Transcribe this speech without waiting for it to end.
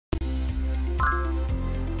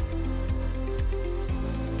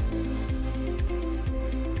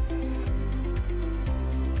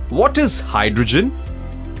what is hydrogen?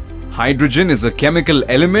 Hydrogen is a chemical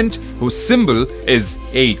element whose symbol is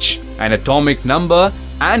H, and atomic number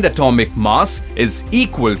and atomic mass is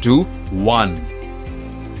equal to 1.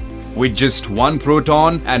 With just one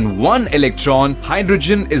proton and one electron,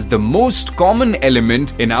 hydrogen is the most common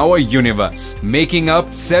element in our universe, making up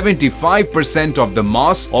 75% of the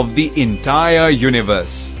mass of the entire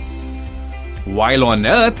universe. While on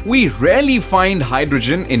Earth, we rarely find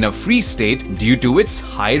hydrogen in a free state due to its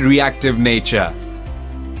high reactive nature.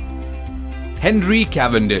 Henry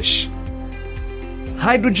Cavendish.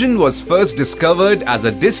 Hydrogen was first discovered as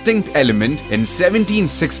a distinct element in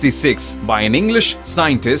 1766 by an English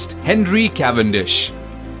scientist, Henry Cavendish.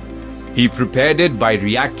 He prepared it by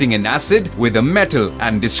reacting an acid with a metal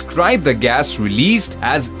and described the gas released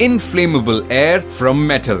as inflammable air from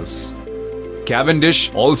metals.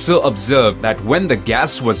 Cavendish also observed that when the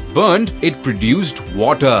gas was burned, it produced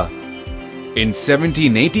water. In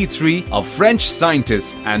 1783, a French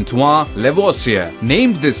scientist, Antoine Lavoisier,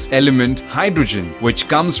 named this element hydrogen, which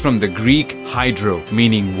comes from the Greek hydro,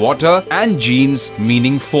 meaning water, and genes,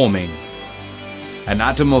 meaning forming. An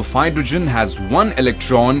atom of hydrogen has one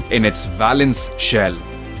electron in its valence shell,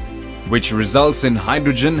 which results in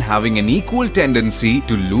hydrogen having an equal tendency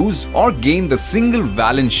to lose or gain the single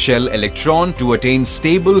valence shell electron to attain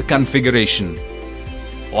stable configuration.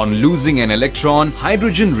 On losing an electron,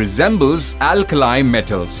 hydrogen resembles alkali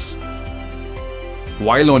metals,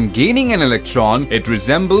 while on gaining an electron, it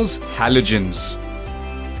resembles halogens.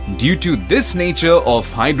 Due to this nature of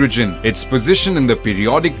hydrogen, its position in the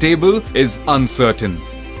periodic table is uncertain.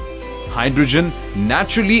 Hydrogen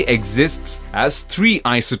naturally exists as three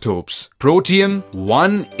isotopes: protium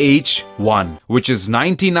 1H1, which is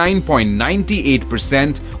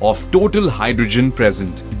 99.98% of total hydrogen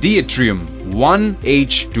present, deuterium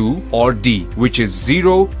 1H2 or D, which is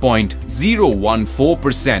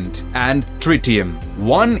 0.014%, and tritium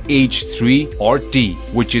 1H3 or T,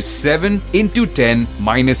 which is 7 into 10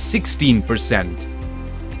 minus 16%.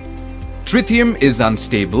 Tritium is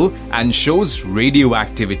unstable and shows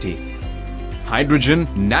radioactivity. Hydrogen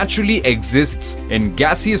naturally exists in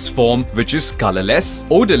gaseous form, which is colorless,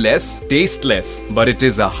 odorless, tasteless, but it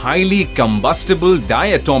is a highly combustible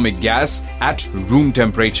diatomic gas at room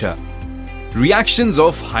temperature. Reactions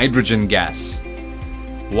of hydrogen gas.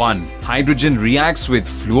 1. Hydrogen reacts with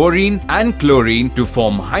fluorine and chlorine to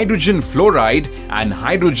form hydrogen fluoride and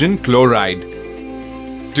hydrogen chloride.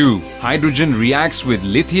 2. Hydrogen reacts with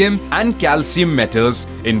lithium and calcium metals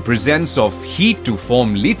in presence of heat to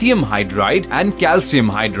form lithium hydride and calcium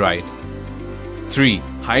hydride. 3.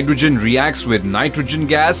 Hydrogen reacts with nitrogen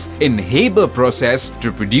gas in Haber process to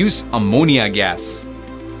produce ammonia gas.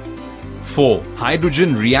 4.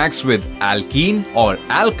 Hydrogen reacts with alkene or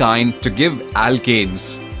alkyne to give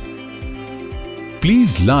alkanes.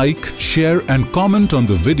 Please like, share and comment on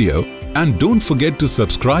the video, and don't forget to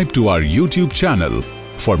subscribe to our YouTube channel.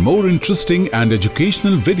 For more interesting and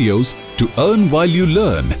educational videos to earn while you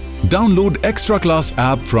learn, download Extraclass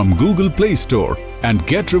app from Google Play Store and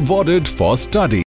get rewarded for study.